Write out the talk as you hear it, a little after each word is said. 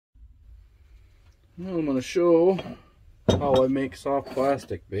Now I'm going to show how I make soft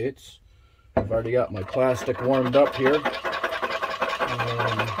plastic baits. I've already got my plastic warmed up here.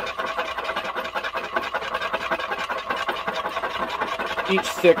 Each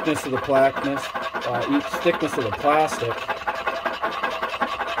thickness of the plastic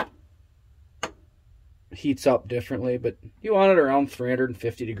heats up differently, but you want it around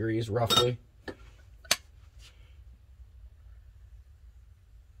 350 degrees roughly.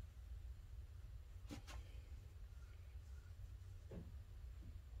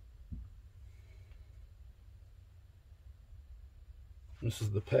 This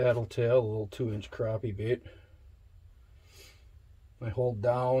is the paddle tail, a little 2-inch crappie bait. I hold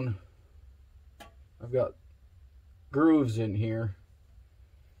down, I've got grooves in here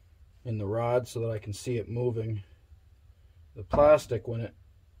in the rod so that I can see it moving. The plastic, when it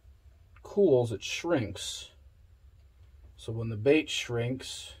cools, it shrinks. So when the bait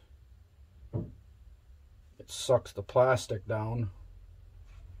shrinks, it sucks the plastic down.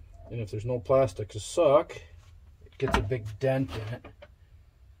 And if there's no plastic to suck, it gets a big dent in it.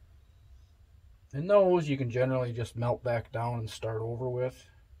 And those you can generally just melt back down and start over with.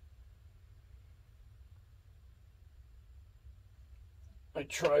 I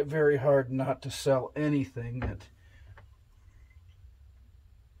try very hard not to sell anything that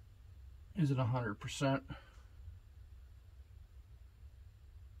isn't 100%.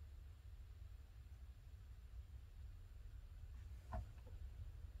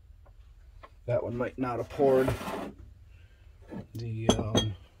 That one might not have poured. The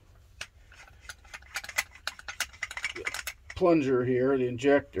plunger here, the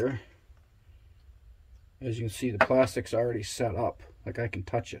injector, as you can see, the plastic's already set up, like I can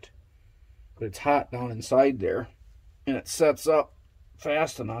touch it, but it's hot down inside there, and it sets up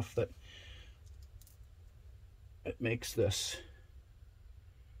fast enough that it makes this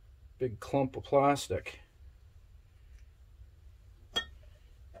big clump of plastic.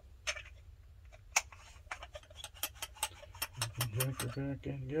 Injector back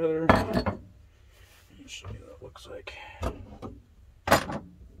in together. Let me show you what it looks like.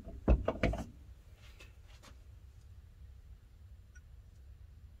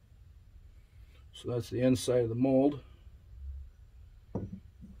 So that's the inside of the mold.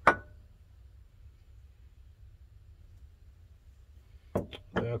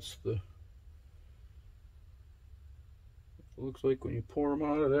 That's the, it looks like when you pour them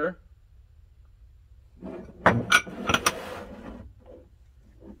out of there.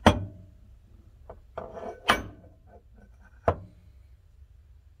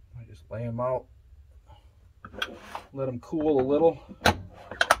 I just lay them out, let them cool a little.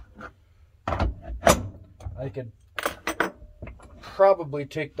 I could probably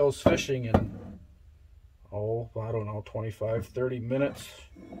take those fishing in, oh, I don't know, 25-30 minutes.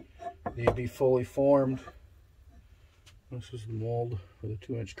 They'd be fully formed. This is the mold for the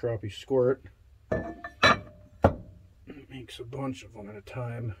 2-inch crappie squirt. It makes a bunch of them at a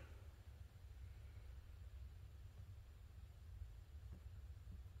time.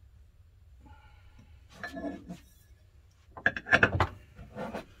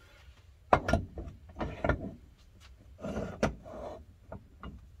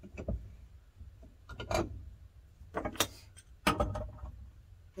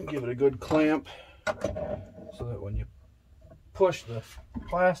 Give it a good clamp so that when you push the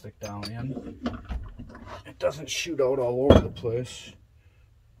plastic down in, it doesn't shoot out all over the place.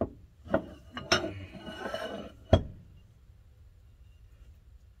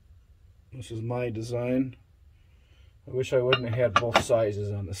 This is my design. I wish I wouldn't have had both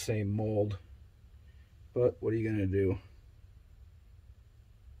sizes on the same mold, but what are you going to do?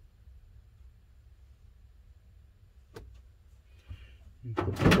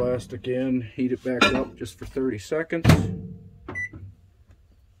 Put the plastic in, heat it back up just for 30 seconds.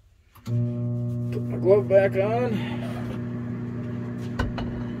 Put my glove back on.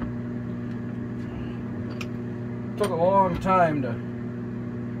 Took a long time to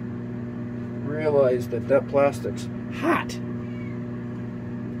realize that that plastic's hot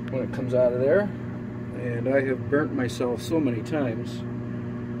when it comes out of there. And I have burnt myself so many times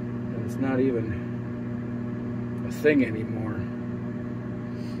that it's not even a thing anymore.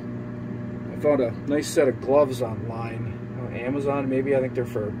 I found a nice set of gloves online on Amazon. Maybe I think they're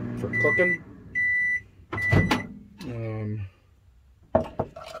for cooking.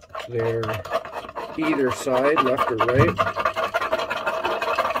 They're either side, left or right.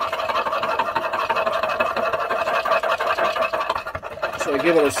 So I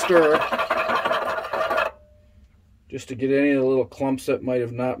give it a stir just to get any of the little clumps that might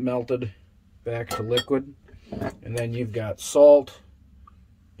have not melted back to liquid. And then you've got salt,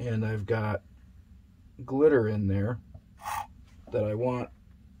 and I've got glitter in there that I want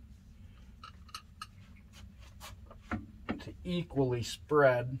to equally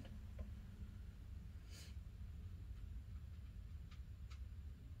spread.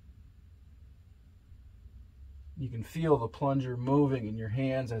 You can feel the plunger moving in your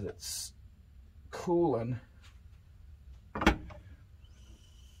hands as it's cooling.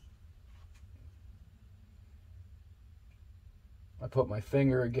 I put my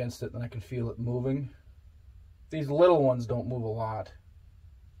finger against it and I can feel it moving. These little ones don't move a lot.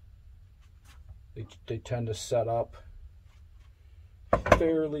 They tend to set up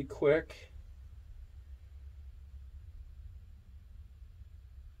fairly quick.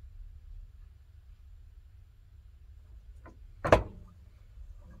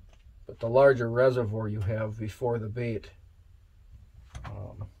 But the larger reservoir you have before the bait,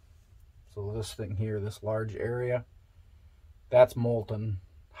 so this thing here, this large area, that's molten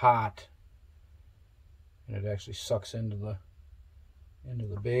hot, and it actually sucks into the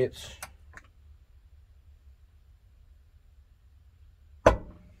baits.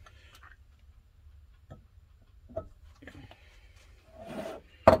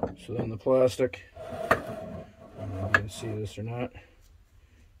 So then the plastic, I don't know if you can see this or not,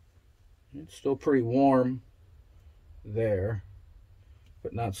 it's still pretty warm there,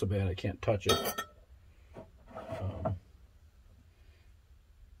 but not so bad I can't touch it.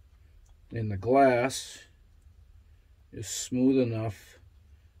 And the glass is smooth enough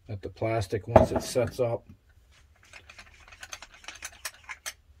that the plastic, once it sets up,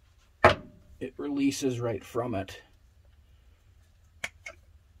 it releases right from it.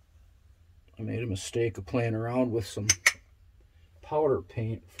 I made a mistake of playing around with some powder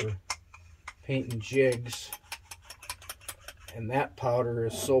paint for painting jigs, and that powder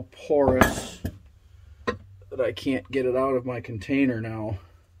is so porous that I can't get it out of my container now.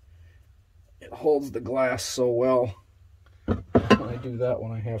 It holds the glass so well. When I do that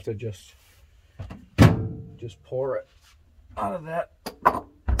one, I have to just pour it out of that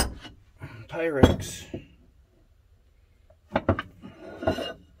Pyrex.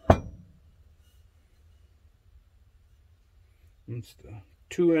 It's the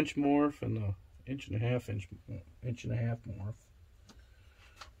 2-inch morph and the 1.5 inch morph.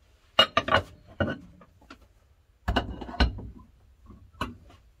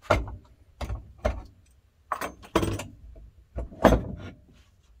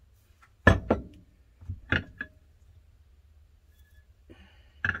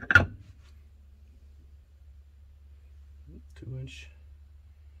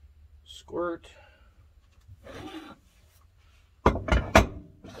 Squirt.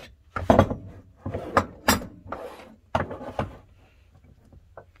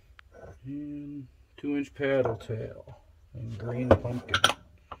 And 2-inch paddle tail and green pumpkin.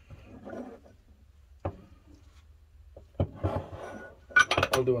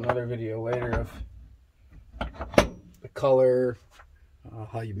 I'll do another video later of the color,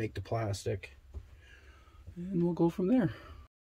 how you make the plastic, and we'll go from there.